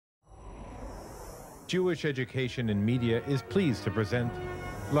Jewish Education in Media is pleased to present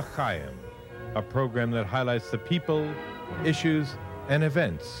L'Chaim, a program that highlights the people, issues, and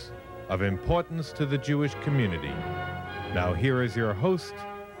events of importance to the Jewish community. Now here is your host,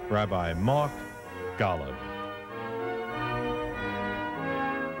 Rabbi Mark Golub.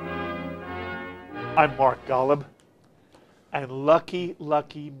 I'm Mark Golub, and lucky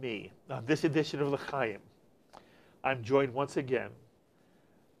me, on this edition of L'Chaim, I'm joined once again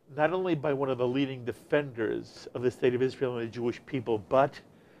not only by one of the leading defenders of the State of Israel and the Jewish people, but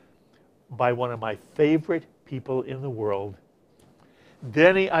by one of my favorite people in the world,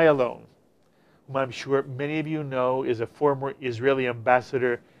 Danny Ayalon, whom I'm sure many of you know is a former Israeli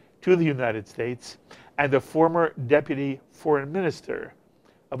ambassador to the United States and a former deputy foreign minister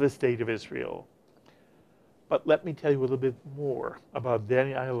of the State of Israel. But let me tell you a little bit more about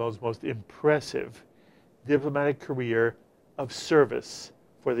Danny Ayalon's most impressive diplomatic career of service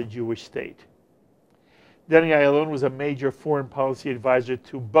for the Jewish state. Danny Ayalon was a major foreign policy advisor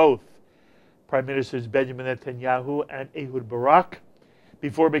to both Prime Ministers Benjamin Netanyahu and Ehud Barak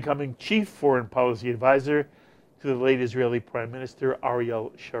before becoming chief foreign policy advisor to the late Israeli Prime Minister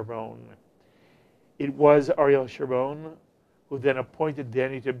Ariel Sharon. It was Ariel Sharon who then appointed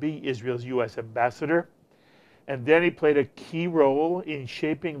Danny to be Israel's U.S. ambassador, and Danny played a key role in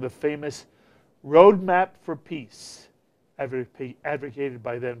shaping the famous Roadmap for Peace, advocated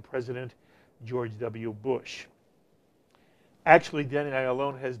by then President George W. Bush. Actually, Danny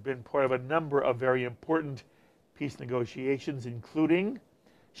Ayalon has been part of a number of very important peace negotiations, including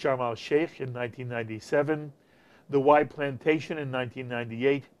Sharm el-Sheikh in 1997, the Y Plantation in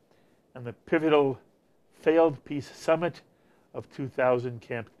 1998, and the pivotal failed peace summit of 2000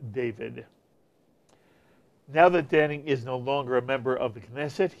 Camp David. Now that Danny is no longer a member of the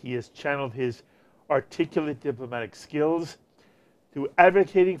Knesset, he has channeled his articulate diplomatic skills to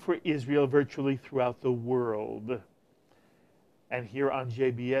advocating for Israel virtually throughout the world. And here on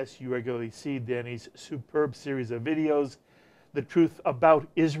JBS, you regularly see Danny's superb series of videos, The Truth About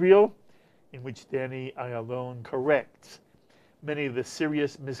Israel, in which Danny Ayalon corrects many of the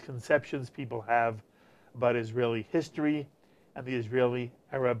serious misconceptions people have about Israeli history and the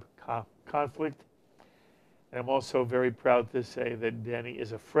Israeli-Arab conflict. And I'm also very proud to say that Danny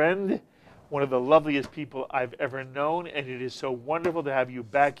is a friend, one of the loveliest people I've ever known, and it is so wonderful to have you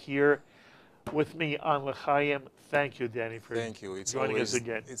back here with me on L'Chaim. Thank you, Danny, for joining us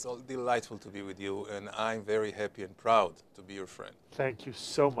again. It's delightful to be with you, and I'm very happy and proud to be your friend. Thank you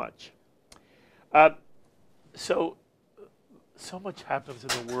so much. So much happens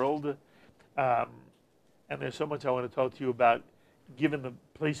in the world, and there's so much I want to talk to you about, given the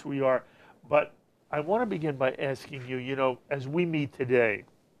place we are. But I want to begin by asking you, you know, as we meet today,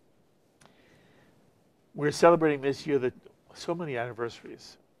 we're celebrating this year so many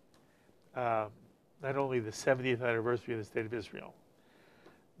anniversaries. Not only the 70th anniversary of the State of Israel,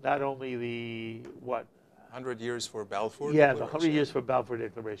 not only the, 100 years for Balfour? Yeah, the 100 years for Balfour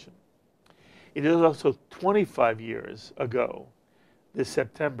Declaration. It is also 25 years ago, this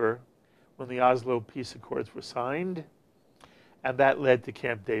September, when the Oslo Peace Accords were signed, and that led to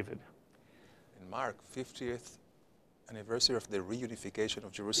Camp David. And Mark, 50th anniversary of the reunification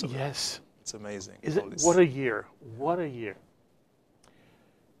of Jerusalem. Yes. It's amazing. What a year. What a year.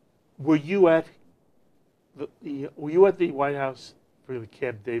 Were you at the White House for the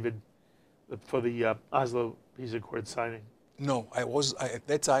Camp David, for the Oslo Peace Accord signing? No, at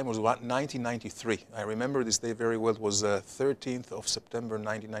that time it was 1993. I remember this day very well. It was 13th of September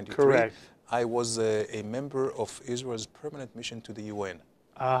 1993. Correct. I was a member of Israel's permanent mission to the UN.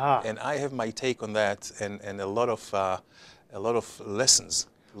 Uh-huh. And I have my take on that and a lot of lessons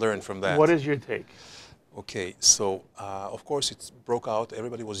learned from that. What is your take? Okay, so of course it broke out.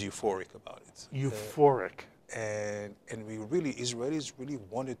 Everybody was euphoric about it. Euphoric. And Israelis really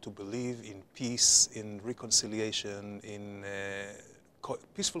wanted to believe in peace, in reconciliation, in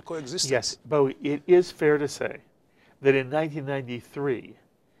peaceful coexistence. Yes, but it is fair to say that in 1993,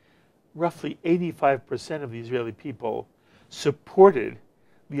 roughly 85% of the Israeli people supported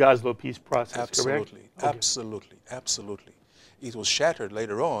the Oslo peace process, absolutely, correct? Okay. Absolutely, absolutely. It was shattered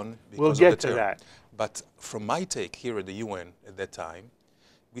later on because we'll of get the to terror. that. But from my take here at the UN at that time,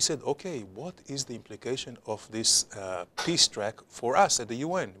 we said, okay, what is the implication of this peace track for us at the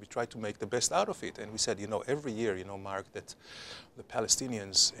UN? We tried to make the best out of it. And we said, you know, every year, you know, Mark, that the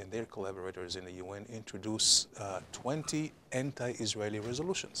Palestinians and their collaborators in the UN introduce 20 anti-Israeli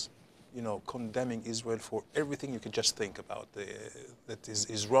resolutions, you know, condemning Israel for everything you can just think about that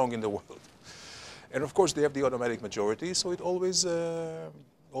is wrong in the world. And of course, they have the automatic majority, so it always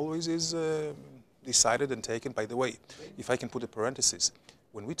is decided and taken. By the way, if I can put a parenthesis,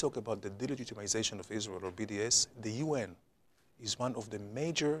 when we talk about the delegitimization of Israel or BDS, the UN is one of the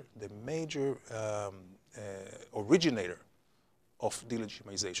major originator of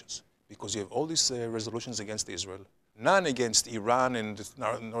delegitimizations, because you have all these resolutions against Israel, none against Iran and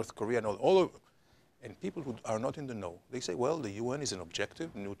North Korea and and people who are not in the know, they say, well, the UN is an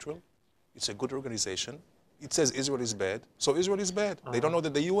objective, neutral, it's a good organization, it says Israel is bad, so Israel is bad. They don't know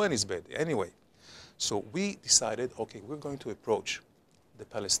that the UN is bad. Anyway, so we decided, okay, we're going to approach the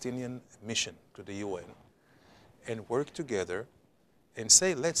Palestinian mission to the UN and work together and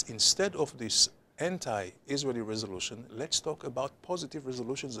say, let's, instead of this anti-Israeli resolution, let's talk about positive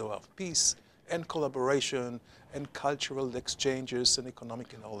resolutions of peace and collaboration and cultural exchanges and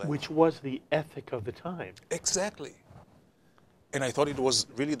economic and all that. Which was the ethic of the time. Exactly. And I thought it was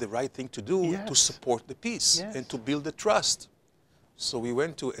really the right thing to do to support the peace and to build the trust. So we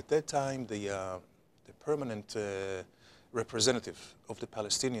went to, at that time, the permanent representative of the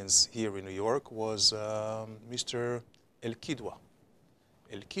Palestinians here in New York was Mr. El-Kidwa.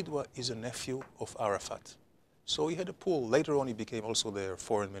 El-Kidwa is a nephew of Arafat. So he had a pull. Later on, he became also their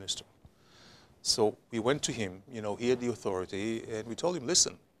foreign minister. So we went to him, you know, he had the authority, and we told him,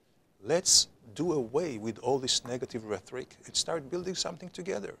 listen, let's do away with all this negative rhetoric and start building something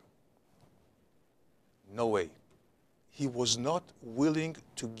together. No way. He was not willing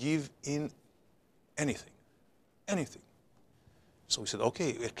to give in anything. Anything. So we said,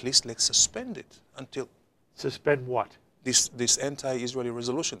 okay, at least let's suspend it until... Suspend what? These anti-Israeli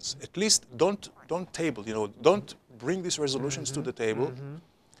resolutions. At least don't table, you know, don't bring these resolutions to the table.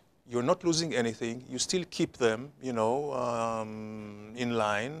 You're not losing anything. You still keep them, you know, in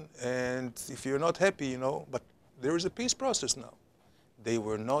line. And if you're not happy, you know, but there is a peace process now. They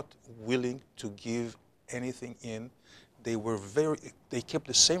were not willing to give anything in. They kept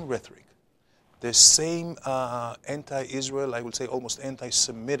the same rhetoric, the same anti-Israel, I would say almost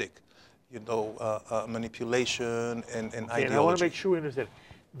anti-Semitic, you know, manipulation and ideology. And I want to make sure we understand.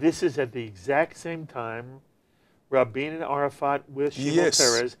 This is at the exact same time Rabin and Arafat with Shimon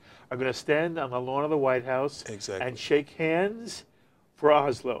Peres are going to stand on the lawn of the White House and shake hands for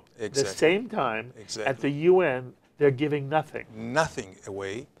Oslo. At the same time, at the UN, they're giving nothing. Nothing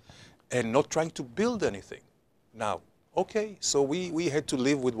away and not trying to build anything. Now, okay, so we had to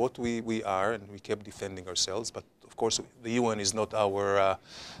live with what we are, and we kept defending ourselves. But of course, the UN is not our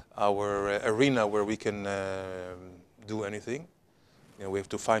arena where we can do anything. You know, we have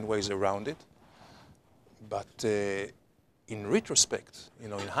to find ways around it. But in retrospect, you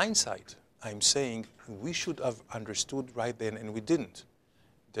know, in hindsight, I'm saying we should have understood right then, and we didn't,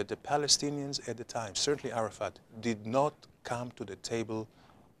 that the Palestinians at the time, certainly Arafat, did not come to the table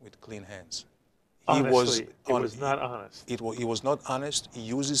with clean hands. Honestly, it was not honest. He was not honest. He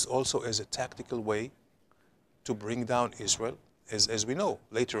uses also as a tactical way to bring down Israel, as we know.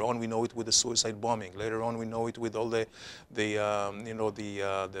 Later on, we know it with the suicide bombing. Later on, we know it with all the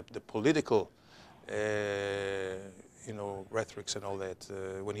political, you know, rhetorics and all that.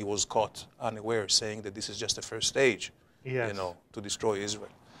 When he was caught unaware, saying that this is just the first stage, you know, to destroy Israel.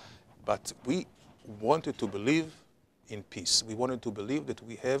 But we wanted to believe in peace. We wanted to believe that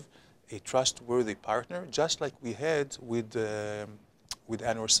we have a trustworthy partner, just like we had with Anwar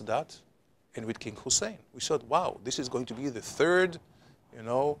Sadat and with King Hussein. We thought, wow, this is going to be the third, you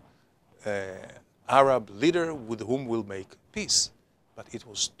know, Arab leader with whom we'll make peace. But it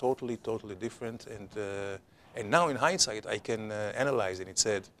was totally, totally different. And now in hindsight, I can analyze it. It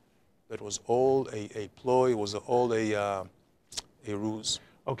said that was all a ploy, it was all a ruse.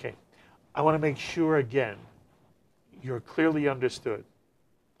 Okay. I want to make sure, again, you're clearly understood.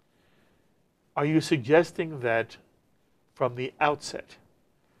 Are you suggesting that from the outset,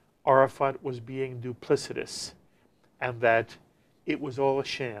 Arafat was being duplicitous and that it was all a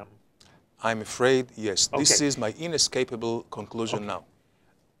sham? I'm afraid, yes. Okay. This is my inescapable conclusion now.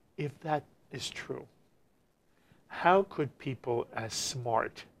 If that is true, how could people as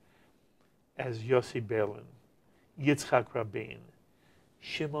smart as Yossi Beilin, Yitzhak Rabin,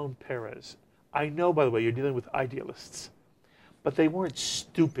 Shimon Peres, I know, by the way, you're dealing with idealists, but they weren't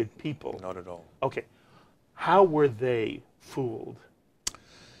stupid people. Not at all. Okay. How were they fooled?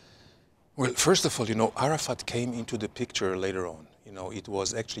 Well, first of all, you know, Arafat came into the picture later on. You know, it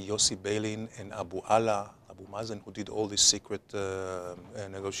was actually Yossi Beilin and Abu Mazen, who did all these secret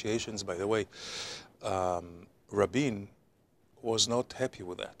negotiations. By the way, Rabin was not happy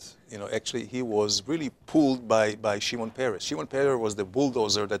with that. You know, actually, he was really pulled by Shimon Peres. Shimon Peres was the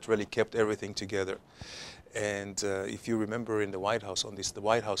bulldozer that really kept everything together. And if you remember in the White House, on the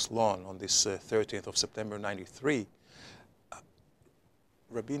White House lawn, on this 30th of September, '93,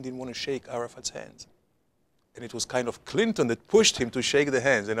 Rabin didn't want to shake Arafat's hands. and it was kind of Clinton that pushed him to shake the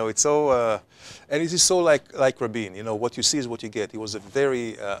hands. You know, it's so, and it is so like Rabin. You know, what you see is what you get. He was a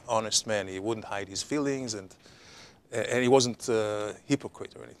very honest man. He wouldn't hide his feelings, and he wasn't a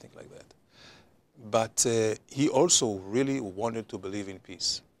hypocrite or anything like that. But he also really wanted to believe in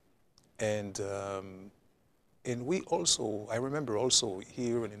peace. And we also, I remember also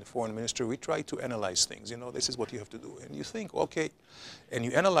here in the foreign ministry, we try to analyze things. You know, this is what you have to do. And you think, okay, and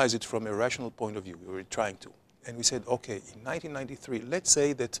you analyze it from a rational point of view. We were trying to. And we said, okay, in 1993, let's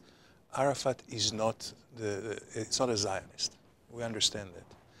say that Arafat is not it's not a Zionist. We understand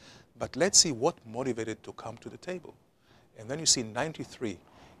that. But let's see what motivated to come to the table. And then you see in 93,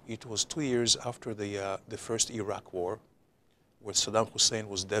 it was 2 years after the first Iraq war, where Saddam Hussein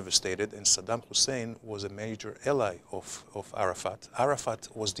was devastated, and Saddam Hussein was a major ally of Arafat. Arafat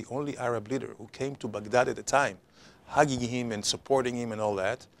was the only Arab leader who came to Baghdad at the time, hugging him and supporting him and all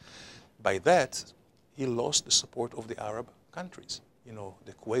that. By that, he lost the support of the Arab countries, you know,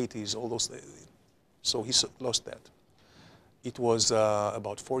 the Kuwaitis, all those. So he lost that. It was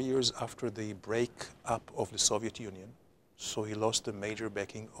about 4 years after the breakup of the Soviet Union, so he lost the major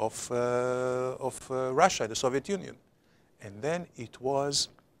backing of Russia, the Soviet Union. And then it was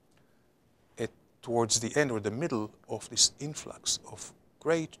towards the end or the middle of this influx of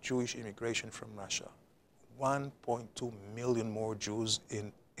great Jewish immigration from Russia. 1.2 million more Jews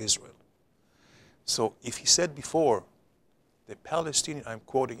in Israel. So if he said before, the Palestinian, I'm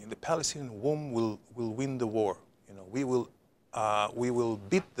quoting, the Palestinian womb will win the war. You know, we will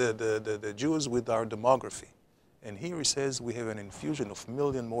beat the Jews with our demography. And here he says we have an infusion of 1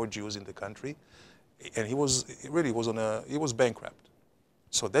 million more Jews in the country. And he was bankrupt.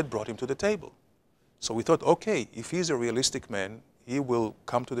 So that brought him to the table. So we thought, okay, if he's a realistic man, he will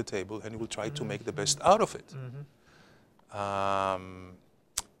come to the table and he will try to make the best out of it.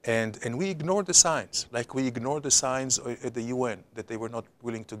 And we ignored the signs, like we ignored the signs at the UN, that they were not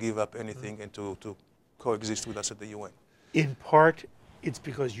willing to give up anything and to coexist with us at the UN. In part, it's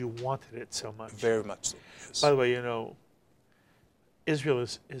because you wanted it so much. Very much so, yes. By the way, you know, Israel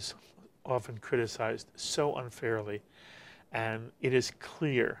is often criticized so unfairly, and it is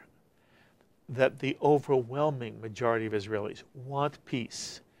clear that the overwhelming majority of Israelis want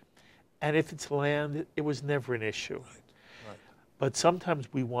peace. And if it's land, it was never an issue. Right. But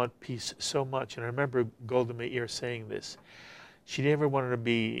sometimes we want peace so much, and I remember Golda Meir saying this. She never wanted to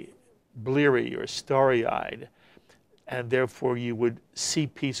be bleary or starry-eyed, and therefore you would see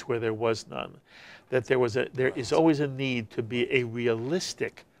peace where there was none. That there is always a need to be a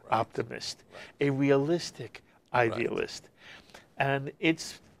realistic optimist, a realistic idealist. And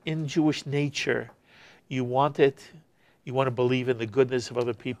it's in Jewish nature. You want it, you want to believe in the goodness of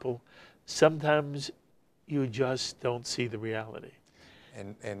other people. Sometimes you just don't see the reality.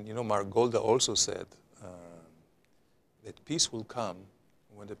 And you know, Mark Golda also said that peace will come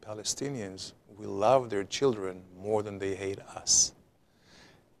when the Palestinians will love their children more than they hate us.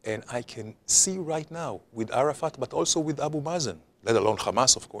 And I can see right now with Arafat, but also with Abu Mazen, let alone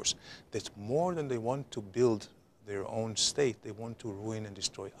Hamas, of course, that more than they want to build their own state, they want to ruin and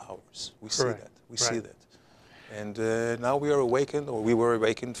destroy ours. We see that. We see that. And now we are awakened, or we were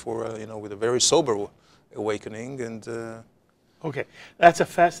awakened for, you know, with a very sober awakening. And okay, that's a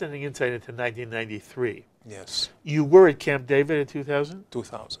fascinating insight into 1993. yes. You were at Camp David in 2000?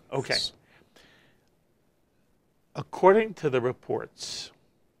 2000. Okay. Yes. According to the reports,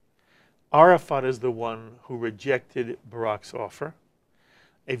 Arafat is the one who rejected Barak's offer,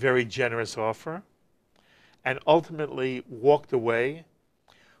 a very generous offer, and ultimately walked away,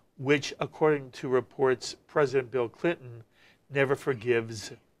 which, according to reports, President Bill Clinton never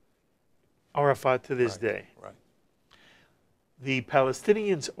forgives Arafat to this day. Right. The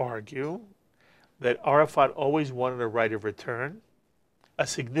Palestinians argue that Arafat always wanted a right of return, a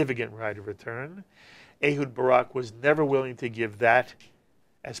significant right of return. Ehud Barak was never willing to give that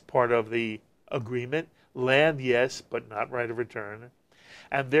as part of the agreement. Land, yes, but not right of return.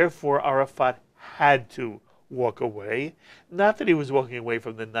 And therefore, Arafat had to walk away. Not that he was walking away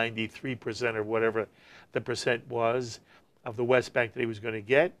from the 93% or whatever the percent was of the West Bank that he was going to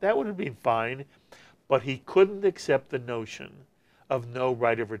get. That would have been fine. But he couldn't accept the notion of no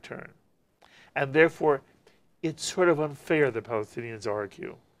right of return. And therefore, it's sort of unfair, the Palestinians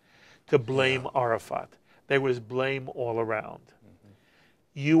argue, to blame Arafat. There was blame all around.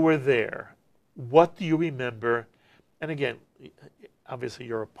 You were there. What do you remember? And again, obviously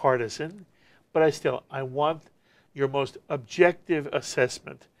you're a partisan, but I want your most objective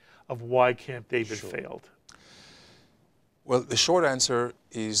assessment of why Camp David failed. Well, the short answer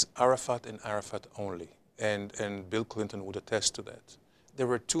is Arafat and Arafat only, and Bill Clinton would attest to that. There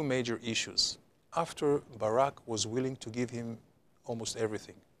were two major issues after Barak was willing to give him almost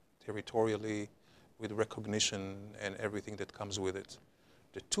everything, territorially, with recognition and everything that comes with it.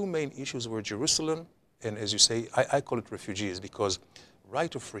 The two main issues were Jerusalem, and as you say, I call it refugees, because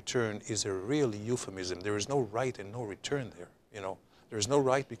right of return is a real euphemism. There is no right and no return there, you know. There is no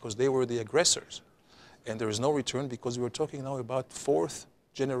right because they were the aggressors. And there is no return because we are talking now about fourth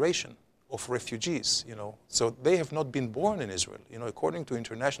generation of refugees, you know. So they have not been born in Israel. You know, according to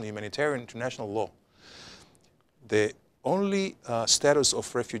humanitarian international law, the only status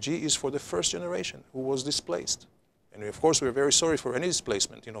of refugee is for the first generation who was displaced. And of course, we're very sorry for any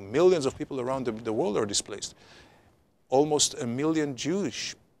displacement. You know, millions of people around the world are displaced. Almost 1 million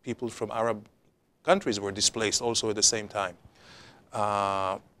Jewish people from Arab countries were displaced also at the same time.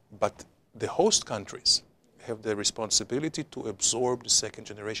 But the host countries have the responsibility to absorb the second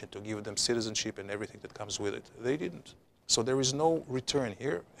generation, to give them citizenship and everything that comes with it. They didn't. So there is no return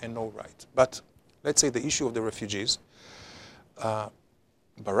here and no right. But let's say the issue of the refugees,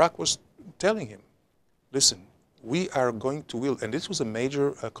 Barak was telling him, listen, we are going to will, and this was a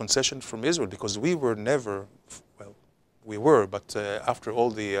major concession from Israel, because we were never, well, we were, but after all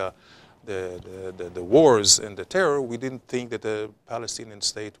the wars and the terror, we didn't think that a Palestinian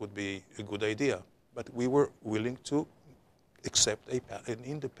state would be a good idea. But we were willing to accept an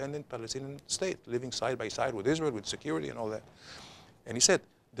independent Palestinian state, living side by side with Israel, with security and all that. And he said,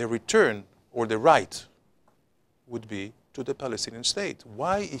 the return or the right would be to the Palestinian state.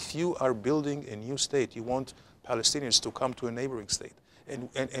 Why, if you are building a new state, you want Palestinians to come to a neighboring state?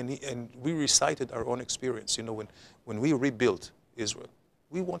 And we recited our own experience. You know, when we rebuilt Israel,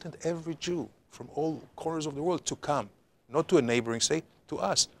 we wanted every Jew from all corners of the world to come, not to a neighboring state, to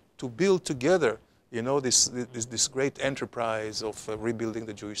us, to build together, you know, this great enterprise of rebuilding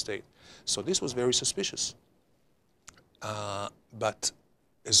the Jewish state. So this was very suspicious. But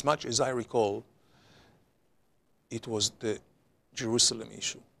as much as I recall, it was the Jerusalem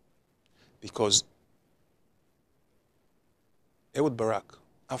issue. Because Ehud Barak,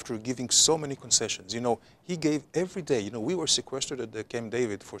 after giving so many concessions, you know, he gave every day, you know, we were sequestered at the Camp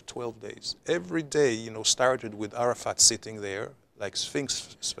David for 12 days. Every day, you know, started with Arafat sitting there, like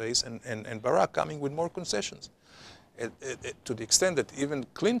Sphinx space, and Barak coming with more concessions. To the extent that even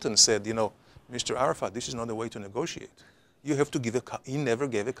Clinton said, you know, Mr. Arafat, this is not the way to negotiate. You have to give he never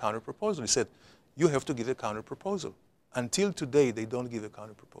gave a counter proposal. He said, you have to give a counter proposal. Until today, they don't give a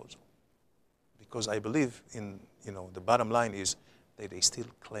counter proposal. Because I believe in, you know, the bottom line is that they still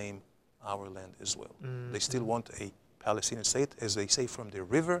claim our land as well. Mm-hmm. They still want a Palestinian state, as they say, from the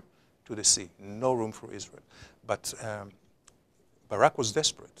river to the sea. No room for Israel. But Barak was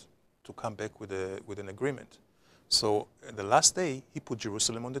desperate to come back with an agreement. So the last day, he put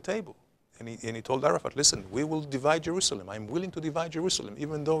Jerusalem on the table. And he told Arafat, listen, we will divide Jerusalem. I'm willing to divide Jerusalem,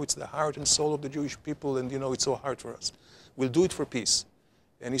 even though it's the heart and soul of the Jewish people, and, you know, it's so hard for us. We'll do it for peace.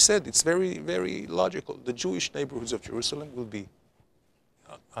 And he said, it's very, very logical. The Jewish neighborhoods of Jerusalem will be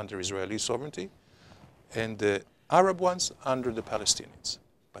under Israeli sovereignty, and the Arab ones under the Palestinians.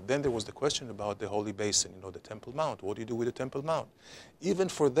 But then there was the question about the Holy Basin, you know, the Temple Mount. What do you do with the Temple Mount? Even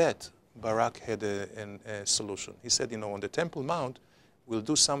for that, Barak had a solution. He said, you know, on the Temple Mount, we'll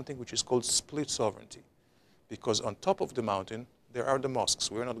do something which is called split sovereignty. Because on top of the mountain, there are the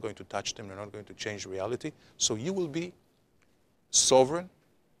mosques. We're not going to touch them. We're not going to change reality. So you will be sovereign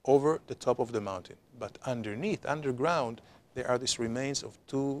over the top of the mountain. But underneath, underground, there are these remains of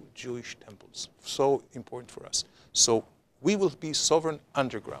 2 Jewish temples. So important for us. So we will be sovereign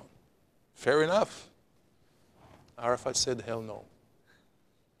underground. Fair enough. Arafat said, hell no.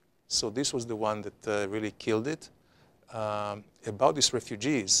 So this was the one that really killed it. About these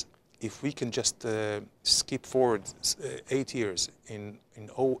refugees, if we can just skip forward 8 years, in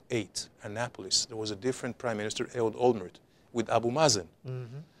 2008, Annapolis, there was a different prime minister, Ehud Olmert, with Abu Mazen.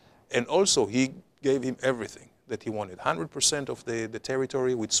 Mm-hmm. And also, he gave him everything that he wanted. 100% of the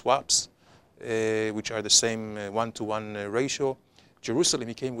territory with swaps, which are the same 1-to-1 ratio. Jerusalem,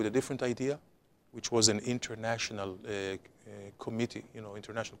 he came with a different idea, which was an international committee, you know,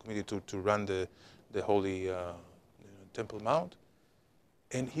 international committee to run the Holy Temple Mount.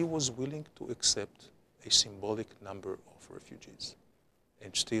 And he was willing to accept a symbolic number of refugees.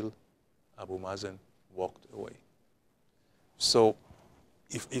 And still, Abu Mazen walked away. So,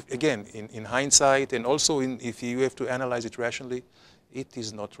 if again, in hindsight, and also if you have to analyze it rationally, it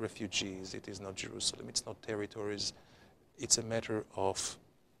is not refugees, it is not Jerusalem, it's not territories. It's a matter of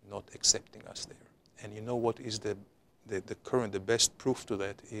not accepting us there. And you know what is the best proof to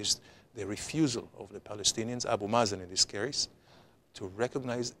that is the refusal of the Palestinians, Abu Mazen in this case, to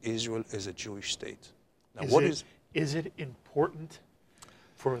recognize Israel as a Jewish state. Now, Is it important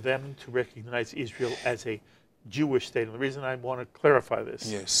for them to recognize Israel as a Jewish state. And the reason I want to clarify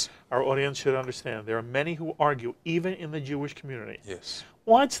this, Yes. our audience should understand, there are many who argue, even in the Jewish community, Yes.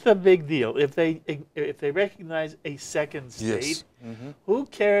 what's the big deal? If they recognize a second state, Yes. Mm-hmm. who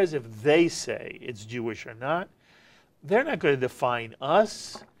cares if they say it's Jewish or not? They're not going to define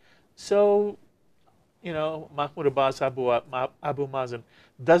us. So, you know, Mahmoud Abbas Abu Mazen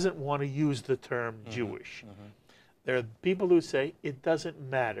doesn't want to use the term Jewish. There are people who say it doesn't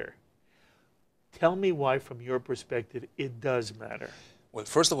matter. Tell me why, from your perspective, it does matter. Well,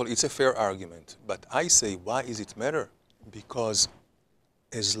 first of all, it's a fair argument. But I say, why is it matter? Because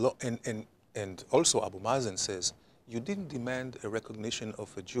and also Abu Mazen says, you didn't demand a recognition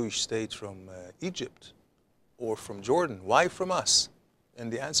of a Jewish state from Egypt or from Jordan. Why from us?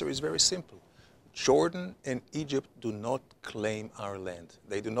 And the answer is very simple. Jordan and Egypt do not claim our land.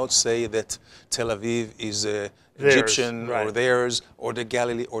 They do not say that Tel Aviv is Egyptian right. or theirs, or the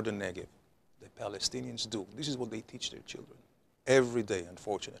Galilee or the Negev. The Palestinians do. This is what they teach their children every day,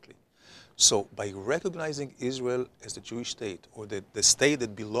 unfortunately. So by recognizing Israel as the Jewish state, or the state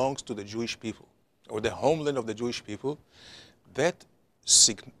that belongs to the Jewish people, or the homeland of the Jewish people, this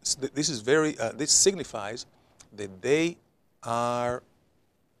signifies that they are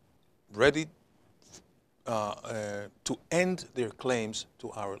ready to end their claims to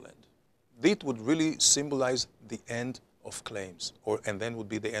our land. This would really symbolize the end of claims, and then would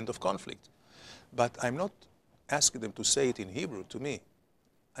be the end of conflict. But I'm not asking them to say it in Hebrew to me.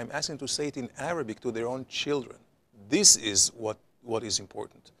 I'm asking them to say it in Arabic to their own children. This is what is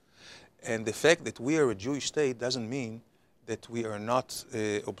important. And the fact that we are a Jewish state doesn't mean that we are not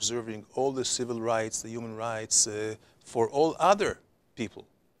observing all the civil rights, the human rights for all other people.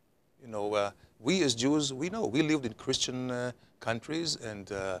 You know, we as Jews, we know we lived in Christian countries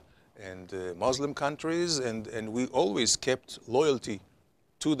and Muslim countries, and we always kept loyalty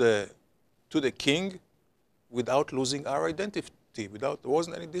to the king without losing our identity. There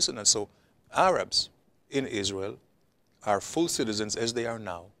wasn't any dissonance. So Arabs in Israel are full citizens as they are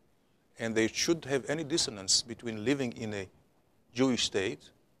now, and they shouldn't have any dissonance between living in a Jewish state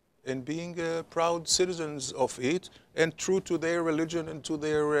and being proud citizens of it and true to their religion and to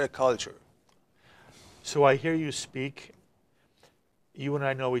their culture. So I hear you speak. You and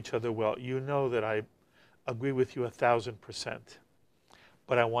I know each other well. You know that I agree with you 1,000%.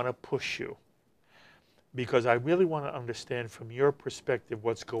 But I want to push you, because I really want to understand from your perspective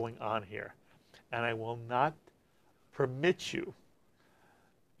what's going on here. And I will not permit you.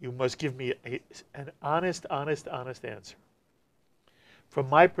 You must give me an honest answer. From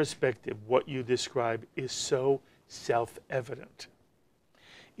my perspective, what you describe is so self-evident.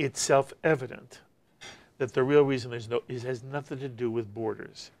 It's self-evident that the real reason it has nothing to do with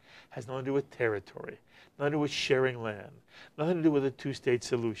borders, has nothing to do with territory, nothing to do with sharing land, nothing to do with a two-state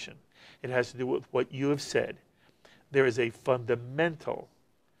solution. It has to do with what you have said. There is a fundamental,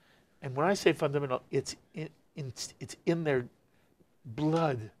 and when I say fundamental, it's in their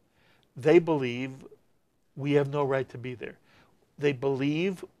blood. They believe we have no right to be there. They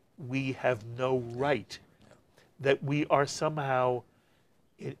believe we have no right, that we are somehow,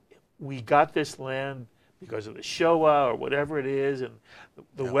 we got this land because of the Shoah or whatever it is, and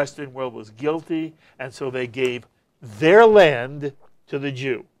the Western world was guilty, and so they gave their land to the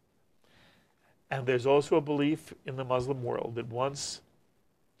Jew. And there's also a belief in the Muslim world that once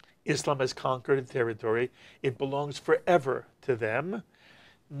Islam has conquered a territory, it belongs forever to them.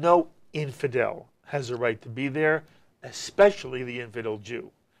 No infidel has a right to be there, especially the infidel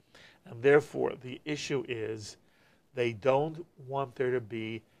Jew. And therefore, the issue is they don't want there to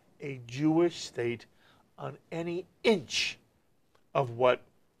be a Jewish state on any inch of what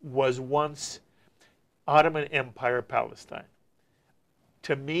was once Ottoman Empire Palestine.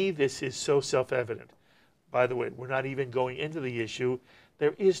 To me, this is so self-evident. By the way, we're not even going into the issue.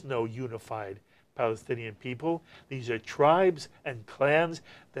 There is no unified Palestinian people. These are tribes and clans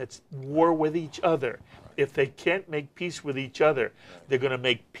that war with each other. If they can't make peace with each other, they're going to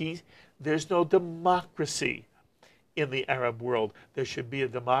make peace. There's no democracy in the Arab world. There should be a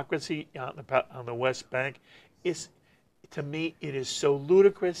democracy on the West Bank. To me, it is so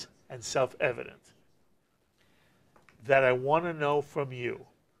ludicrous and self-evident that I want to know from you,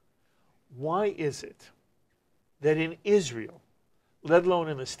 why is it that in Israel, let alone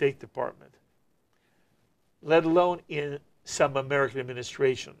in the State Department, let alone in some American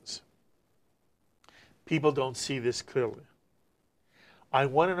administrations, people don't see this clearly? I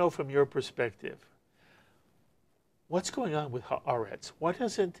want to know from your perspective, what's going on with Haaretz? Why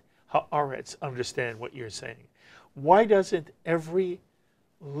doesn't Haaretz understand what you're saying? Why doesn't every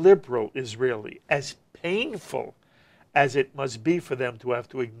liberal Israeli, as painful as it must be for them to have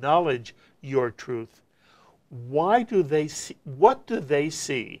to acknowledge your truth, why do they see, what do they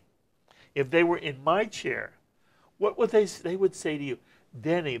see? If they were in my chair, what would they would say to you,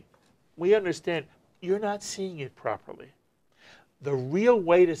 Danny, we understand you're not seeing it properly. The real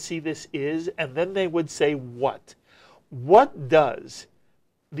way to see this is, and then they would say what? What does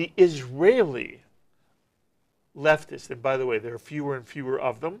the Israeli leftists, and by the way, there are fewer and fewer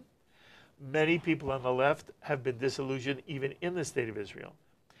of them, many people on the left have been disillusioned even in the state of Israel.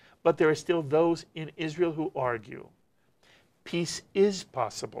 But there are still those in Israel who argue peace is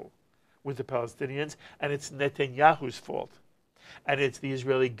possible with the Palestinians, and it's Netanyahu's fault. And it's the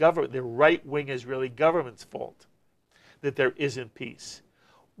Israeli government, the right-wing Israeli government's fault that there isn't peace.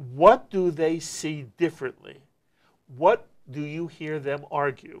 What do they see differently? What do you hear them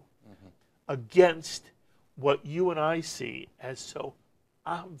argue against what you and I see as so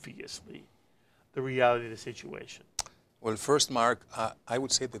obviously the reality of the situation? Well, first, Mark, I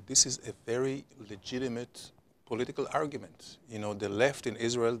would say that this is a very legitimate political argument. You know, the left in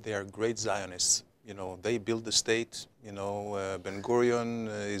Israel, they are great Zionists. You know, they built the state. You know, Ben Gurion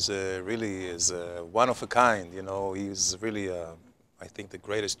is really one of a kind. You know, he's really, I think, the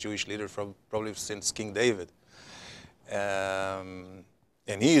greatest Jewish leader from probably since King David. And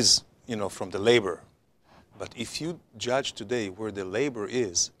he is, you know, from the labor. But if you judge today where the labor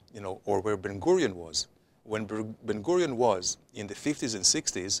is, you know, or where Ben Gurion was, when Ben Gurion was in the 50s and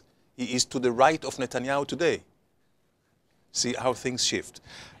 60s, he is to the right of Netanyahu today. See how things shift.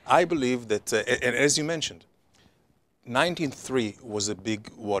 I believe that, and as you mentioned, 1903 was a big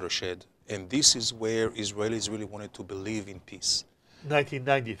watershed, and this is where Israelis really wanted to believe in peace.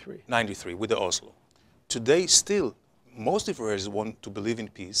 1993. 93, with the Oslo. Today, still, most Israelis want to believe in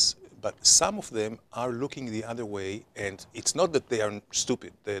peace, but some of them are looking the other way, and it's not that they are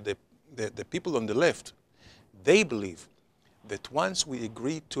stupid. The people on the left, they believe that once we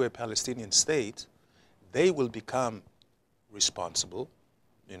agree to a Palestinian state, they will become responsible,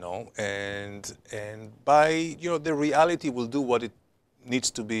 you know, and by, you know, the reality will do what it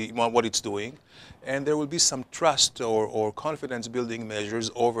needs to be, what it's doing, and there will be some trust or confidence building measures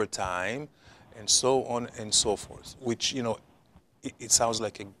over time, and so on and so forth, which, you know, it sounds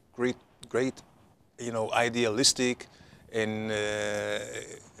like a great, you know, idealistic and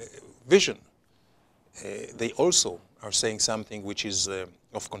vision. They also are saying something which is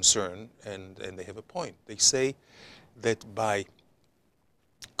of concern, and they have a point. They say that by,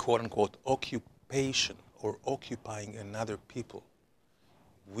 quote-unquote, occupation or occupying another people,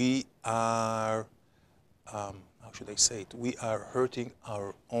 we are, how should I say it, we are hurting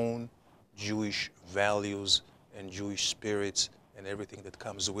our own Jewish values and Jewish spirits and everything that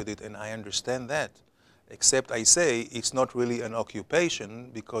comes with it, and I understand that. Except I say it's not really an occupation,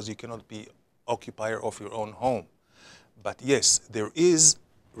 because you cannot be occupier of your own home. But yes, there is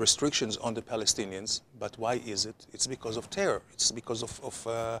restrictions on the Palestinians, but why is it? It's because of terror. It's because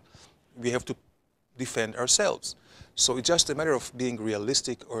of we have to defend ourselves. So it's just a matter of being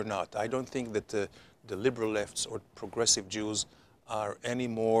realistic or not. I don't think that the liberal lefts or progressive Jews are any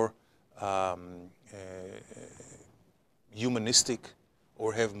more humanistic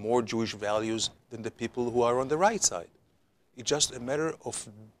or have more Jewish values than the people who are on the right side. It's just a matter of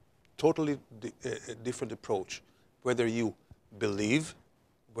totally different approach. Whether you believe,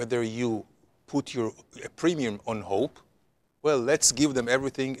 whether you put a premium on hope, well, let's give them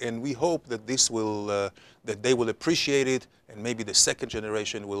everything, and we hope that this will, that they will appreciate it, and maybe the second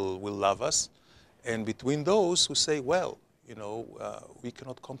generation will love us. And between those who say, well, you know, we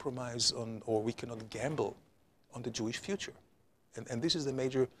cannot compromise on, or we cannot gamble on the Jewish future. And this is the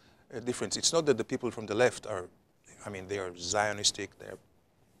major difference. It's not that the people from the left are, I mean, they are Zionistic, they're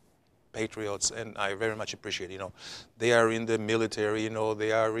patriots, and I very much appreciate, you know, they are in the military, you know,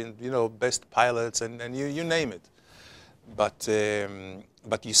 they are in, you know, best pilots, and you name it. But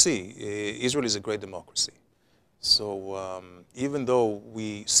you see, Israel is a great democracy. So even though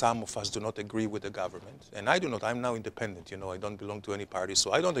some of us do not agree with the government, and I do not, I'm now independent, you know, I don't belong to any party,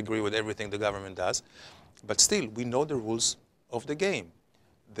 so I don't agree with everything the government does, but still, we know the rules of the game.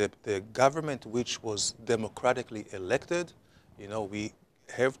 The government which was democratically elected, you know, we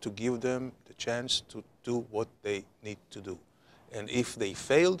have to give them the chance to do what they need to do. And if they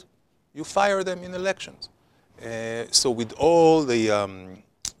failed, you fire them in elections. So with all the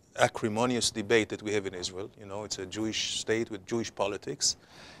acrimonious debate that we have in Israel, you know, it's a Jewish state with Jewish politics,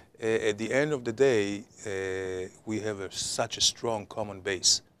 at the end of the day, we have such a strong common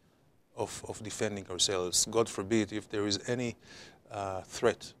base of defending ourselves. God forbid, if there is any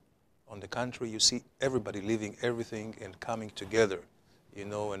threat on the country, you see everybody leaving everything and coming together, you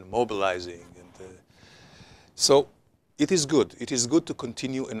know, and mobilizing. And so it is good. It is good to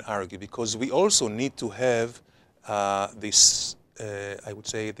continue and argue, because we also need to have this, I would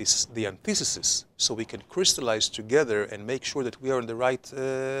say, the antithesis, so we can crystallize together and make sure that we are on the right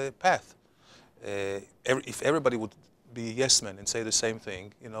path. If everybody would be yes men and say the same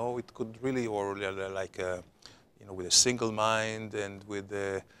thing, you know, it could really, or like, you know, with a single mind and with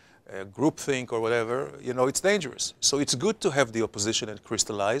a groupthink or whatever, you know, it's dangerous. So it's good to have the opposition and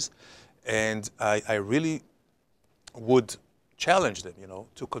crystallize. And I really would challenge them, you know,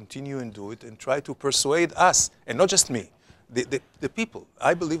 to continue and do it and try to persuade us, and not just me, the people.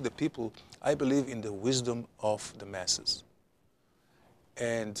 I believe the people, I believe in the wisdom of the masses.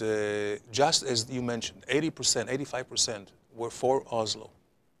 And just as you mentioned, 80%, 85% were for Oslo.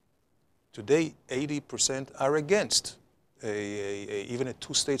 Today, 80% are against even a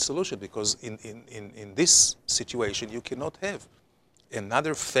two-state solution, because in this situation, you cannot have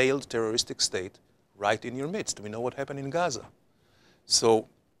another failed terroristic state right in your midst. We know what happened in Gaza. So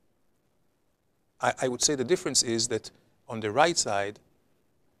I would say the difference is that on the right side,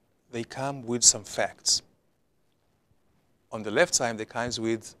 they come with some facts. On the left side, they come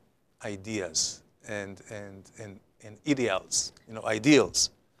with ideas and ideals, you know, ideals.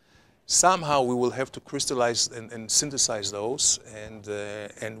 Somehow we will have to crystallize and synthesize those,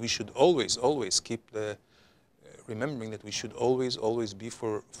 and we should always keep remembering that we should always be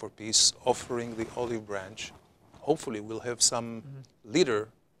for peace, offering the olive branch. Hopefully we'll have some leader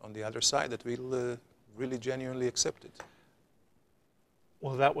on the other side that will really genuinely accept it.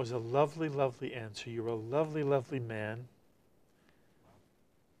 Well, that was a lovely, lovely answer. You're a lovely, lovely man.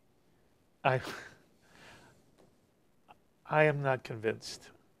 I am not convinced.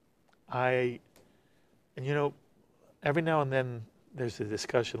 And you know, every now and then there's a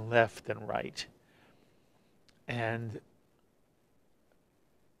discussion left and right. And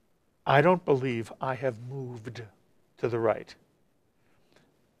I don't believe I have moved to the right.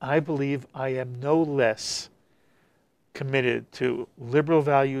 I believe I am no less committed to liberal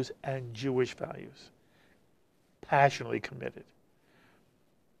values and Jewish values, passionately committed,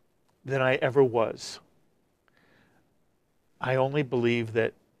 than I ever was. I only believe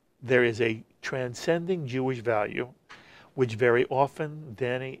that there is a transcending Jewish value, which very often,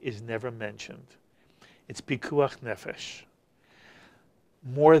 Danny, is never mentioned. It's pikuach nefesh.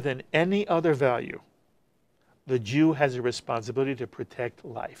 More than any other value, the Jew has a responsibility to protect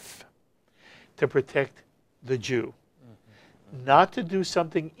life, to protect the Jew, not to do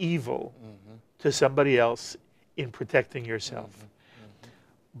something evil to somebody else in protecting yourself.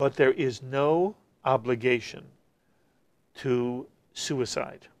 But there is no obligation to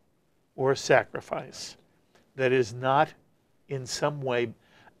suicide or sacrifice that is not in some way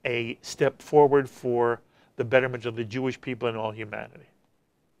a step forward for the betterment of the Jewish people and all humanity.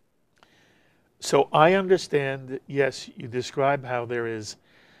 So I understand, yes, you describe how there is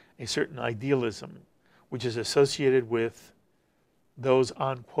a certain idealism which is associated with those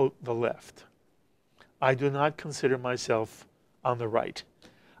on, quote, the left. I do not consider myself on the right.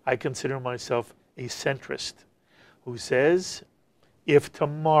 I consider myself a centrist who says, if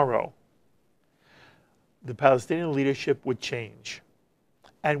tomorrow the Palestinian leadership would change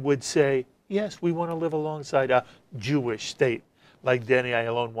and would say, yes, we want to live alongside a Jewish state, like Danny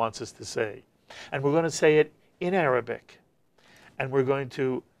Ayalon wants us to say. And we're going to say it in Arabic. And we're going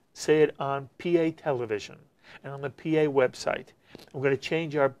to say it on PA television and on the PA website. We're going to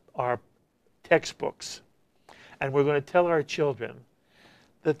change our textbooks. And we're going to tell our children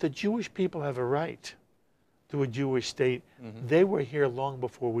that the Jewish people have a right to a Jewish state. They were here long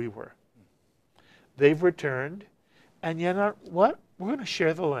before we were. They've returned, and you know what? We're going to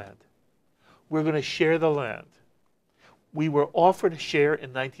share the land. We're going to share the land. We were offered a share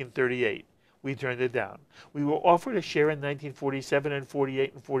in 1938. We turned it down. We were offered a share in 1947 and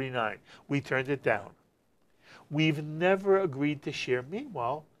 48 and 49. We turned it down. We've never agreed to share.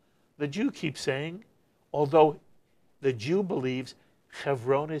 Meanwhile, the Jew keeps saying, although the Jew believes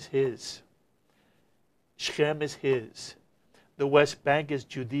Hebron is his, Shechem is his, the West Bank is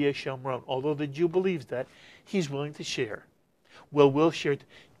Judea Shomron. Although the Jew believes that, he's willing to share. Well, we'll share.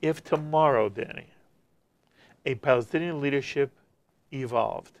 If tomorrow, Danny, a Palestinian leadership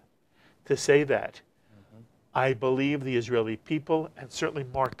evolved to say that, I believe the Israeli people, and certainly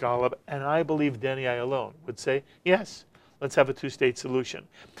Mark Golub, and I believe Danny Ayalon would say, yes, let's have a two-state solution.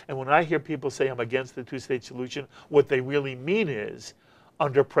 And when I hear people say I'm against the two-state solution, what they really mean is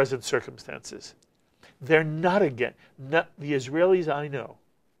under present circumstances. They're not against. The Israelis I know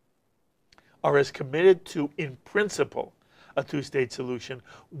are as committed to, in principle, a two-state solution.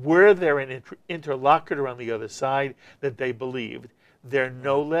 Were there an interlocutor on the other side that they believed, they're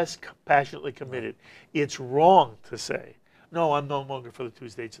no less passionately committed. It's wrong to say no, I'm no longer for the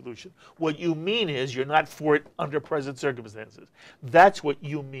two-state solution. What you mean is you're not for it under present circumstances. That's what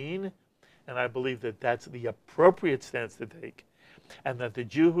you mean, and I believe that that's the appropriate stance to take, and that the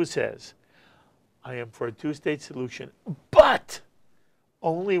Jew who says, I am for a two-state solution, but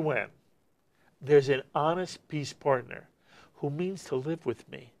only when there's an honest peace partner who means to live with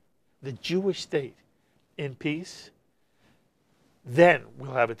me, the Jewish state, in peace, then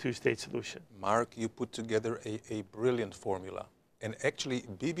we'll have a two-state solution. Mark, you put together a brilliant formula. And actually,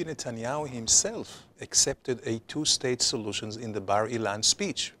 Bibi Netanyahu himself accepted a two-state solution in the Bar Ilan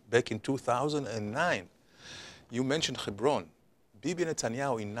speech back in 2009. You mentioned Hebron. Bibi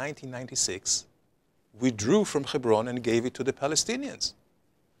Netanyahu in 1996 withdrew from Hebron and gave it to the Palestinians.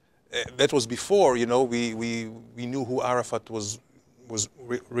 That was before, you know, we knew who Arafat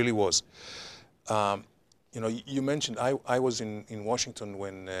really was. You know, you mentioned I was in Washington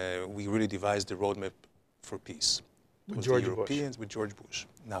when we really devised the roadmap for peace. It was George the Europeans with George Bush.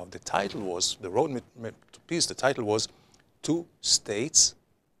 Now, the title was, the roadmap to peace, the title was Two States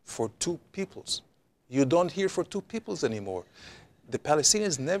for Two Peoples. You don't hear for two peoples anymore. The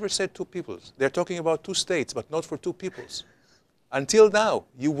Palestinians never said two peoples. They're talking about two states, but not for two peoples. Until now,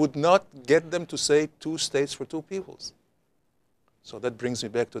 you would not get them to say two states for two peoples. So that brings me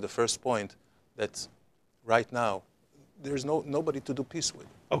back to the first point, that right now, there's nobody to do peace with.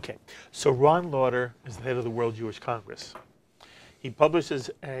 Okay, so Ron Lauder is the head of the World Jewish Congress. He publishes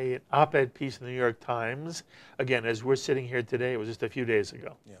an op-ed piece in the New York Times, again, as we're sitting here today, it was just a few days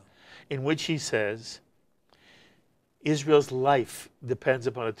ago, in which he says, Israel's life depends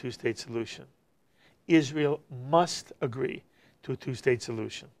upon a two-state solution. Israel must agree to a two-state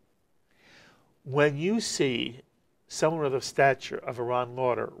solution. When you see someone of the stature of a Ron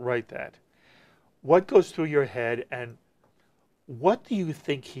Lauder write that, what goes through your head, and what do you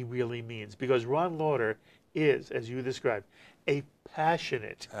think he really means? Because Ron Lauder is, as you described, a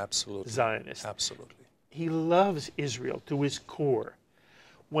passionate Zionist. Absolutely. He loves Israel to his core.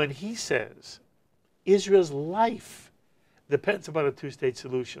 When he says Israel's life depends upon a two-state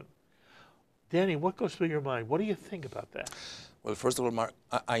solution, Danny, what goes through your mind? What do you think about that? Well, first of all, Mark,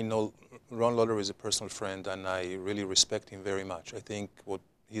 I know Ron Lauder is a personal friend, and I really respect him very much. I think what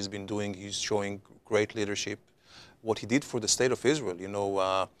he's been doing, he's showing great leadership. What he did for the state of Israel, you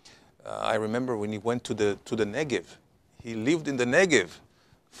know, I remember when he went to the Negev. He lived in the Negev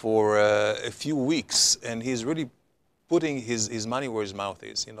for a few weeks, and he's really putting his money where his mouth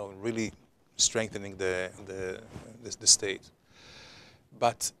is, you know, really strengthening the state.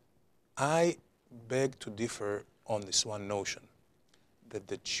 But I beg to differ on this one notion, that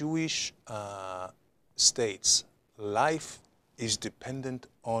the Jewish state's life is dependent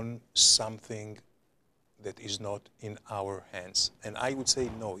on something that is not in our hands. And I would say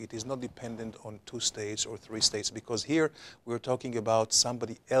no, it is not dependent on two states or three states, because here we're talking about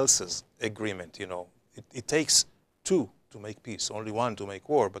somebody else's agreement, you know. It takes two to make peace, only one to make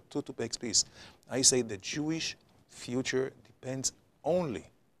war, but two to make peace. I say the Jewish future depends only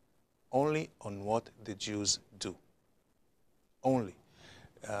on what the Jews do. Only.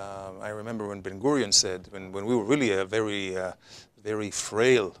 I remember when Ben Gurion said, when we were really a very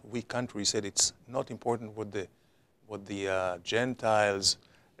frail, weak country, he said it's not important what the Gentiles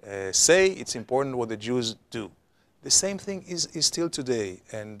say, it's important what the Jews do. The same thing is still today,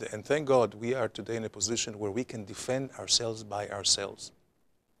 and thank God we are today in a position where we can defend ourselves by ourselves.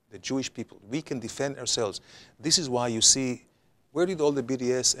 The Jewish people, we can defend ourselves. This is why you see, where did all the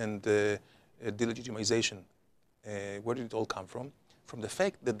BDS and delegitimization, where did it all come from? From the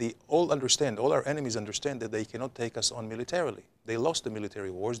fact that they all understand, all our enemies understand that they cannot take us on militarily. They lost the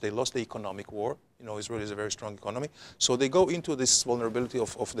military wars, they lost the economic war. You know, Israel is a very strong economy. So they go into this vulnerability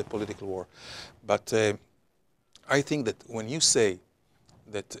of the political war. But I think that when you say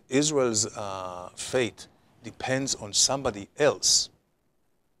that Israel's fate depends on somebody else,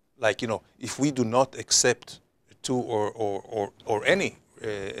 like, you know, if we do not accept two or any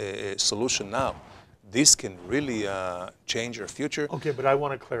solution now, this can really change our future. Okay, but I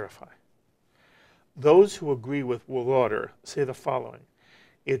want to clarify. Those who agree with Lauder say the following.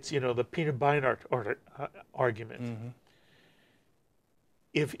 It's, you know, the Peter Beinart argument. Mm-hmm.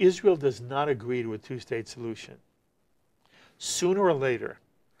 If Israel does not agree to a two-state solution, sooner or later,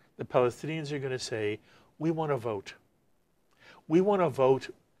 the Palestinians are going to say, we want to vote. We want to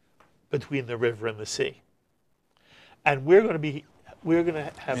vote between the river and the sea. And we're going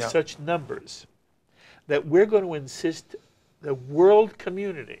to have such numbers that we're going to insist the world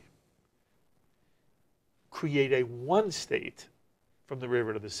community create a one state from the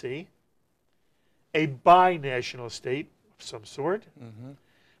river to the sea, a binational state of some sort,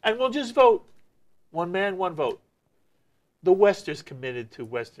 and we'll just vote. One man, one vote. the West is committed to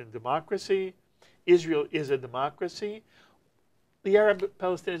Western democracy. Israel is a democracy. The Arab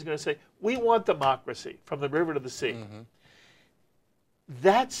Palestinians are going to say, we want democracy from the river to the sea. Mm-hmm.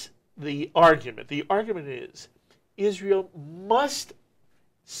 That's the argument. The argument is Israel must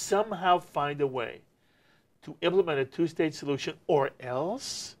somehow find a way to implement a two-state solution, or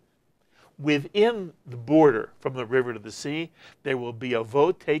else within the border from the river to the sea, there will be a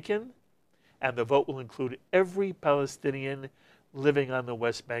vote taken, and the vote will include every Palestinian living on the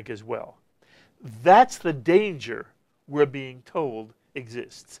West Bank as well. That's the danger we're being told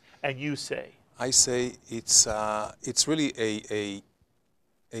exists. And you say? I say it's really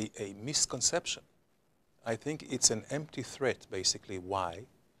a misconception. I think it's an empty threat, basically. Why?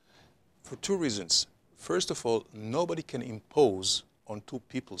 For two reasons. First of all, nobody can impose on two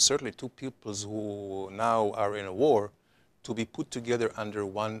peoples, certainly two peoples who now are in a war, to be put together under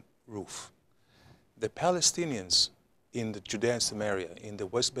one roof. The Palestinians in the Judea and Samaria, in the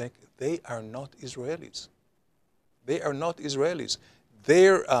West Bank, they are not Israelis. They are not Israelis.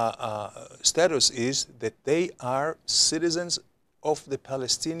 Their status is that they are citizens of the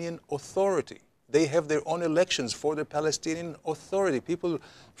Palestinian Authority. They have their own elections for the Palestinian Authority. People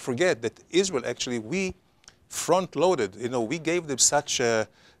forget that Israel, actually, we front-loaded. We gave them such,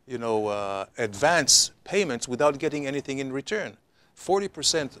 advance payments without getting anything in return.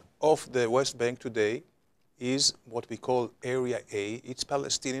 40% of the West Bank today is what we call Area A. It's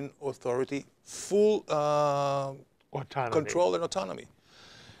Palestinian Authority, full control and autonomy.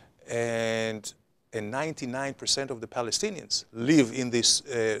 And 99% of the Palestinians live in this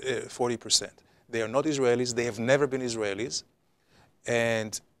 40%. They are not Israelis. They have never been Israelis.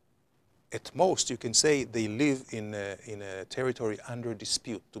 And at most, you can say they live in a territory under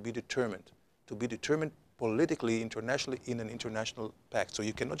dispute, to be determined politically, internationally, in an international pact. So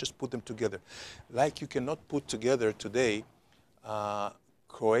you cannot just put them together. Like you cannot put together today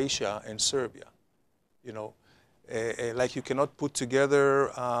Croatia and Serbia. Like you cannot put together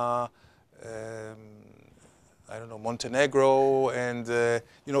Montenegro, and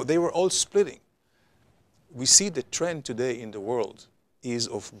they were all splitting. We see the trend today in the world is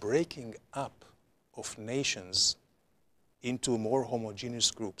of breaking up of nations into more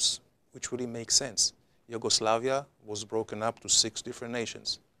homogeneous groups, which really makes sense. Yugoslavia was broken up to 6 different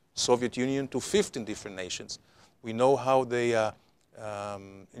nations. Soviet Union to 15 different nations. We know how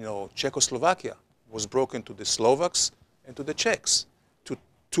Czechoslovakia was broken to the Slovaks and to the Czechs, to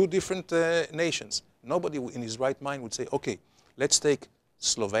 2 different nations. Nobody in his right mind would say, okay, let's take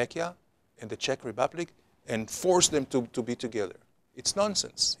Slovakia and the Czech Republic and force them to be together. It's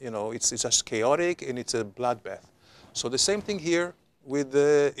nonsense. It's just chaotic, and it's a bloodbath. So the same thing here with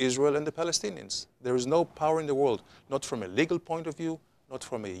Israel and the Palestinians. There is no power in the world, not from a legal point of view, not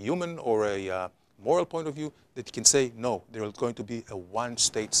from a human or a moral point of view, that can say, no, there is going to be a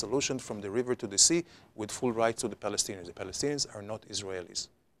one-state solution from the river to the sea with full rights to the Palestinians. The Palestinians are not Israelis,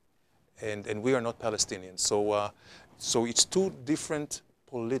 and we are not Palestinians. So it's 2 different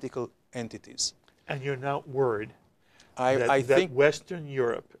political entities. And you're not worried I think that Western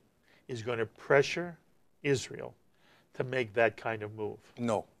Europe is going to pressure Israel to make that kind of move?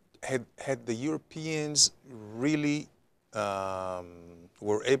 No. Had the Europeans really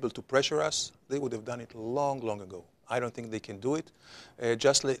were able to pressure us, they would have done it long, long ago. I don't think they can do it.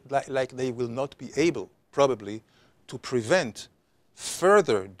 Just like they will not be able, probably, to prevent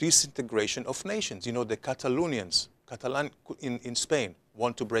further disintegration of nations. The Catalonians, in Spain,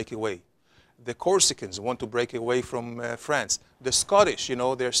 want to break away. The Corsicans want to break away from France. The Scottish,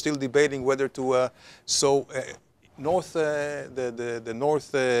 they're still debating whether to. The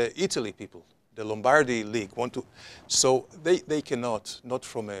North Italy people, the Lombardy League, want to. So they cannot, not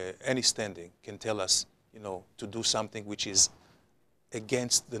from any standing, can tell us, to do something which is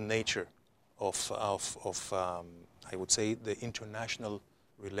against the nature of I would say, the international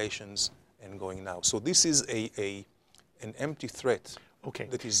relations and going now. So this is an empty threat. Okay.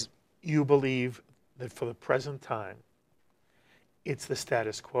 That is. You believe that for the present time, it's the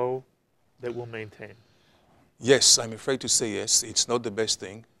status quo that will maintain? Yes, I'm afraid to say yes. It's not the best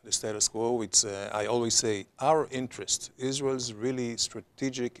thing, the status quo. It's, I always say, our interest, Israel's really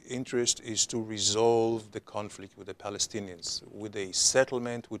strategic interest, is to resolve the conflict with the Palestinians, with a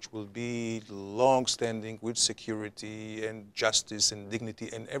settlement which will be long-standing, with security and justice and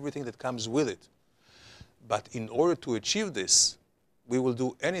dignity and everything that comes with it. But in order to achieve this, we will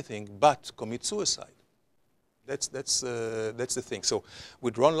do anything but commit suicide. That's the thing. So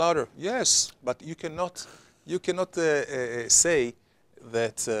with Ron Lauder, yes, but you cannot say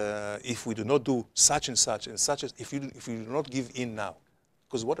that if we do not do such and such and such as if you do not give in now,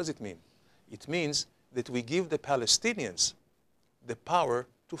 because what does it mean? It means that we give the Palestinians the power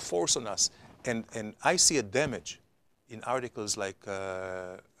to force on us. And I see a damage in articles like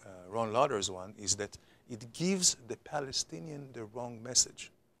Ron Lauder's one, is that it gives the Palestinian the wrong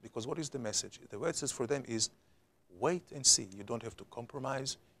message. Because what is the message? The message for them is, wait and see. You don't have to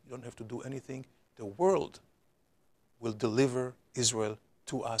compromise. You don't have to do anything. The world will deliver Israel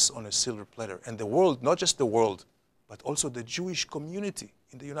to us on a silver platter. And the world, not just the world, but also the Jewish community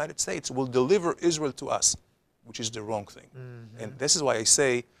in the United States will deliver Israel to us, which is the wrong thing. Mm-hmm. And this is why I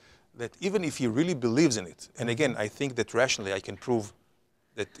say that even if he really believes in it, and again, I think that rationally I can prove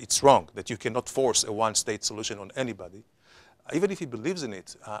that it's wrong, that you cannot force a one-state solution on anybody, even if he believes in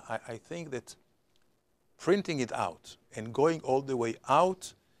it, I think that printing it out and going all the way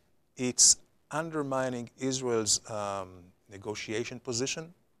out, it's undermining Israel's negotiation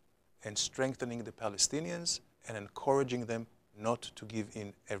position and strengthening the Palestinians and encouraging them not to give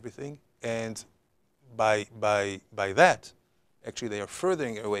in everything. And by that, actually they are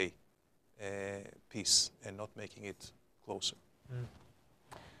furthering away peace and not making it closer.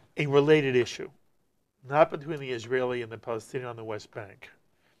 A related issue, not between the Israeli and the Palestinian on the West Bank,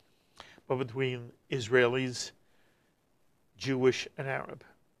 but between Israelis, Jewish, and Arab.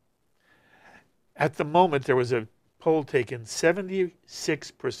 At the moment, there was a poll taken, 76%,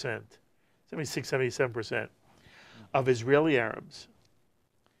 77% of Israeli Arabs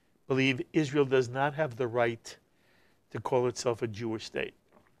believe Israel does not have the right to call itself a Jewish state.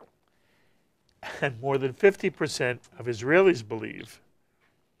 And more than 50% of Israelis believe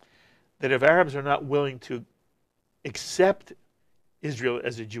that if Arabs are not willing to accept Israel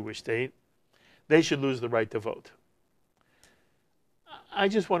as a Jewish state, they should lose the right to vote. I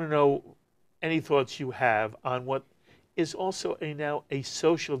just want to know any thoughts you have on what is also now a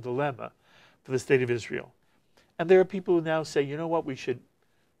social dilemma for the state of Israel. And there are people who now say, you know what, we should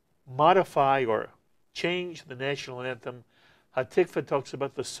modify or change the national anthem. Hatikva talks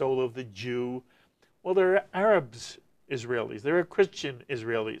about the soul of the Jew. Well, there are Arabs Israelis. There are Christian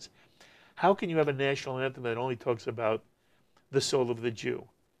Israelis. How can you have a national anthem that only talks about the soul of the Jew?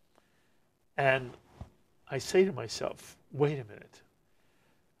 And I say to myself, wait a minute.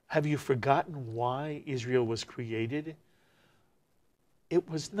 Have you forgotten why Israel was created? It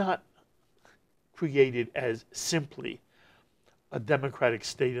was not created as simply a democratic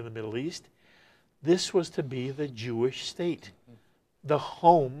state in the Middle East. This was to be the Jewish state, the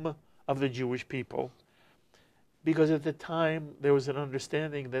home of the Jewish people, because at the time there was an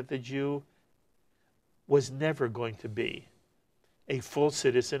understanding that the Jew was never going to be a full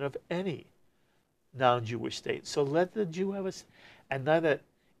citizen of any non-Jewish state. So let the Jew have and now that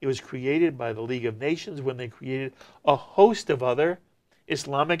it was created by the League of Nations when they created a host of other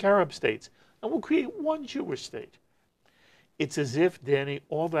Islamic Arab states, and we'll create one Jewish state. It's as if, Danny,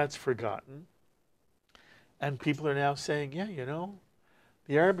 all that's forgotten, and people are now saying, yeah, you know,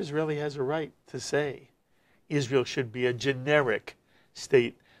 the Arab Israeli has a right to say Israel should be a generic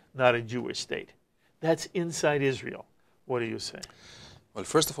state, not a Jewish state. That's inside Israel. What do you say? Well,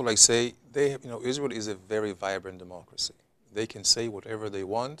 first of all, I say Israel is a very vibrant democracy. They can say whatever they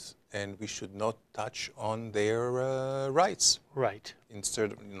want, and we should not touch on their rights. Right.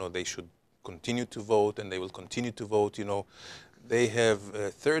 Instead, they should continue to vote, and they will continue to vote. They have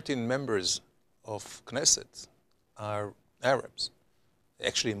 13 members of Knesset are Arabs.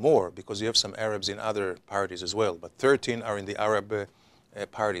 Actually more, because you have some Arabs in other parties as well, but 13 are in the Arab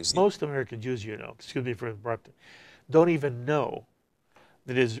parties. Most American Jews, excuse me for interrupting, don't even know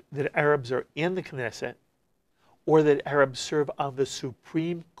that Arabs are in the Knesset or that Arabs serve on the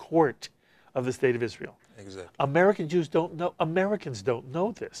Supreme Court of the State of Israel. Exactly. American Jews don't know, Americans don't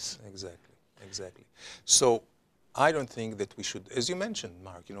know this. Exactly. So I don't think that we should, as you mentioned,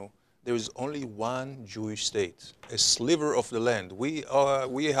 Mark, there is only one Jewish state, a sliver of the land. We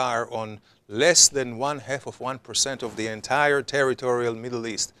are on less than 0.5% of the entire territorial Middle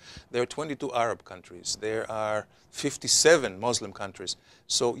East. There are 22 Arab countries. There are 57 Muslim countries.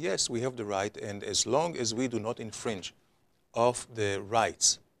 So yes, we have the right, and as long as we do not infringe of the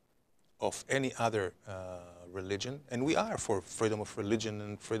rights of any other religion, and we are for freedom of religion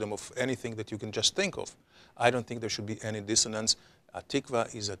and freedom of anything that you can just think of, I don't think there should be any dissonance. A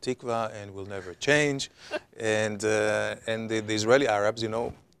tikva is a tikva and will never change. And the Israeli Arabs,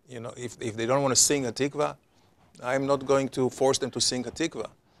 if they don't want to sing a tikva, I'm not going to force them to sing a tikva.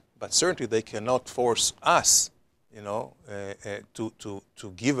 But certainly they cannot force us,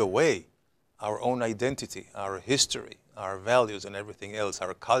 to give away our own identity, our history, our values and everything else,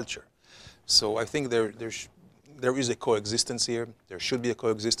 our culture. So I think there is a coexistence here. There should be a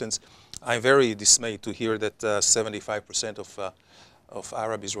coexistence. I'm very dismayed to hear that 75% of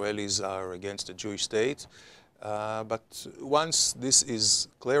Arab Israelis are against the Jewish state. But once this is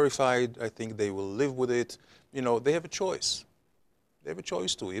clarified, I think they will live with it. You know, they have a choice. They have a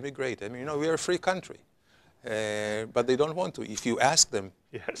choice to immigrate. I mean, you know, we are a free country. But they don't want to. If you ask them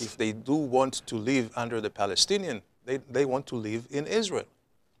if they do want to live under the Palestinian, they want to live in Israel.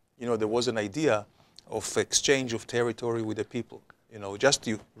 You know, there was an idea of exchange of territory with the people. You know, just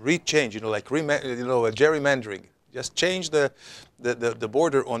you rechange, you know, like gerrymandering. Just change the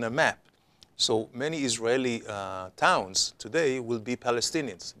border on a map. So many Israeli towns today will be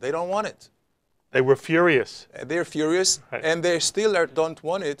Palestinians. They don't want it. They were furious. They're furious, right. And they still don't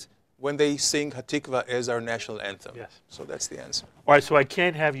want it when they sing Hatikva as our national anthem. Yes. So that's the answer. All right, so I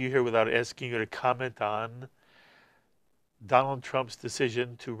can't have you here without asking you to comment on Donald Trump's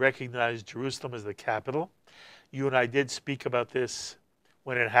decision to recognize Jerusalem as the capital. You and I did speak about this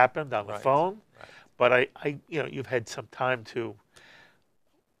when it happened on the phone, but I, you know, you've had some time to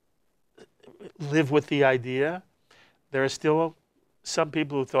live with the idea. There are still some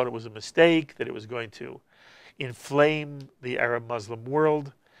people who thought it was a mistake, that it was going to inflame the Arab Muslim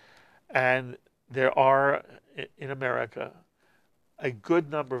world. And there are, in America, a good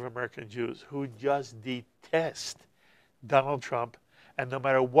number of American Jews who just detest Donald Trump, and no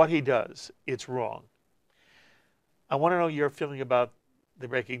matter what he does, it's wrong. I want to know your feeling about the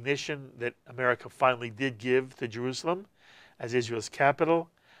recognition that America finally did give to Jerusalem as Israel's capital,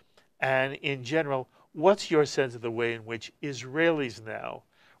 and in general, what's your sense of the way in which Israelis now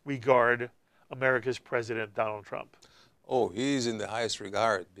regard America's President Donald Trump? Oh, he is in the highest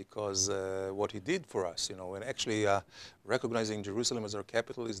regard because what he did for us, you know, and actually recognizing Jerusalem as our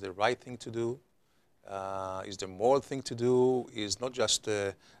capital is the right thing to do, is the moral thing to do, is not just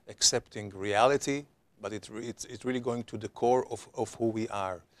accepting reality, but it's really going to the core of who we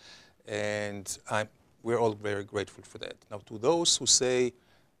are. And we're all very grateful for that. Now, to those who say,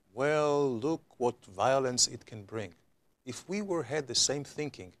 well, look what violence it can bring. If we had the same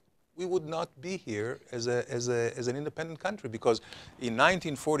thinking, we would not be here as an independent country, because in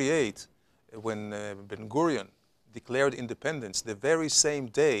 1948, when Ben Gurion declared independence, the very same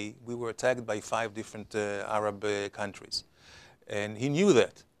day we were attacked by 5 different Arab countries. And he knew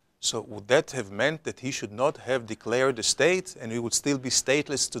that. So would that have meant that he should not have declared a state and he would still be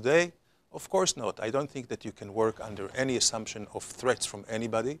stateless today? Of course not. I don't think that you can work under any assumption of threats from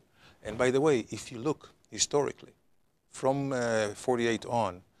anybody. And by the way, if you look historically, from 48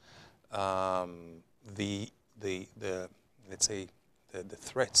 on, let's say the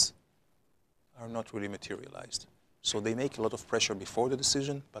threats are not really materialized. So they make a lot of pressure before the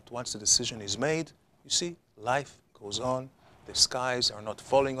decision, but once the decision is made, you see, life goes on. The skies are not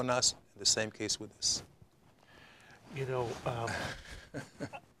falling on us. The same case with this. You know,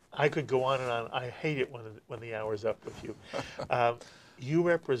 I could go on and on. I hate it when the hour's up with you. You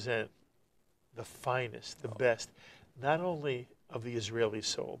represent the finest, the best, not only of the Israeli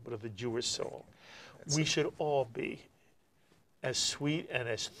soul, but of the Jewish soul. We should all be as sweet and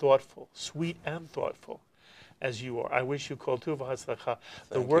as thoughtful, as you are. I wish you kol tuv v'hatzlacha.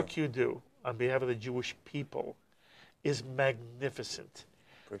 The work you do on behalf of the Jewish people is magnificent.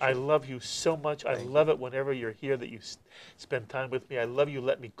 I love you so much. I love it whenever you're here that you spend time with me. I love you.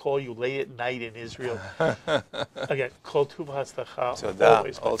 Let me call you late at night in Israel. Again, kol tuv v'hatzlacha.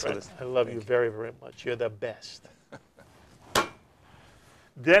 Always, my friend. I love you very, very much. You're the best.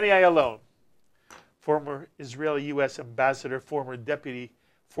 Danny Ayalon, former Israeli U.S. ambassador, former deputy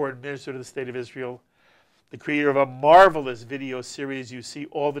foreign minister to the State of Israel, the creator of a marvelous video series you see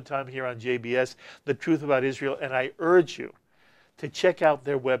all the time here on JBS, The Truth About Israel, and I urge you to check out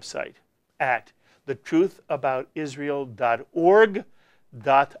their website at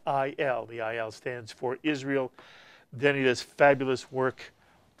thetruthaboutisrael.org.il. The IL stands for Israel. Danny does fabulous work,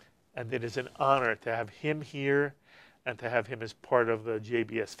 and it is an honor to have him here and to have him as part of the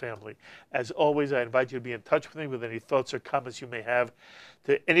JBS family. As always, I invite you to be in touch with me with any thoughts or comments you may have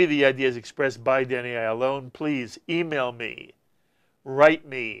to any of the ideas expressed by Danny Ayalon. Please email me, write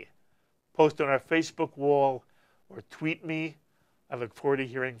me, post on our Facebook wall, or tweet me. I look forward to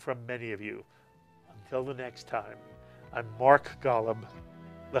hearing from many of you. Until the next time, I'm Mark Golub.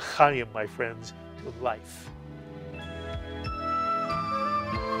 L'chaim, my friends, to life.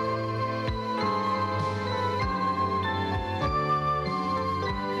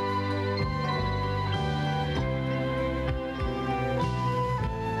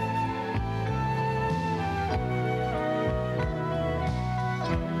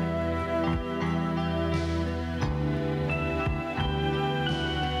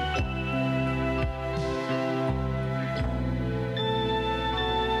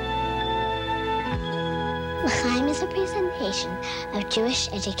 L'chaim is a presentation of Jewish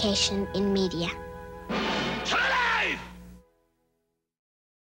education in media.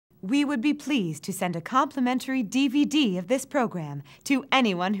 We would be pleased to send a complimentary DVD of this program to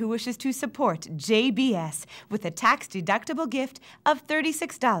anyone who wishes to support JBS with a tax-deductible gift of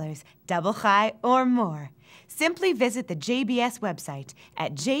 $36, double chai or more. Simply visit the JBS website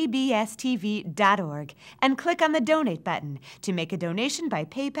at jbstv.org and click on the Donate button to make a donation by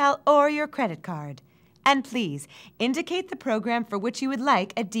PayPal or your credit card. And please indicate the program for which you would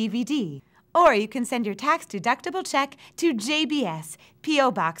like a DVD. Or you can send your tax-deductible check to JBS,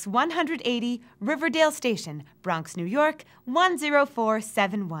 P.O. Box 180, Riverdale Station, Bronx, New York,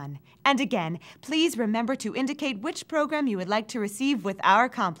 10471. And again, please remember to indicate which program you would like to receive with our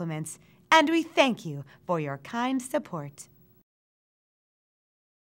compliments. And we thank you for your kind support.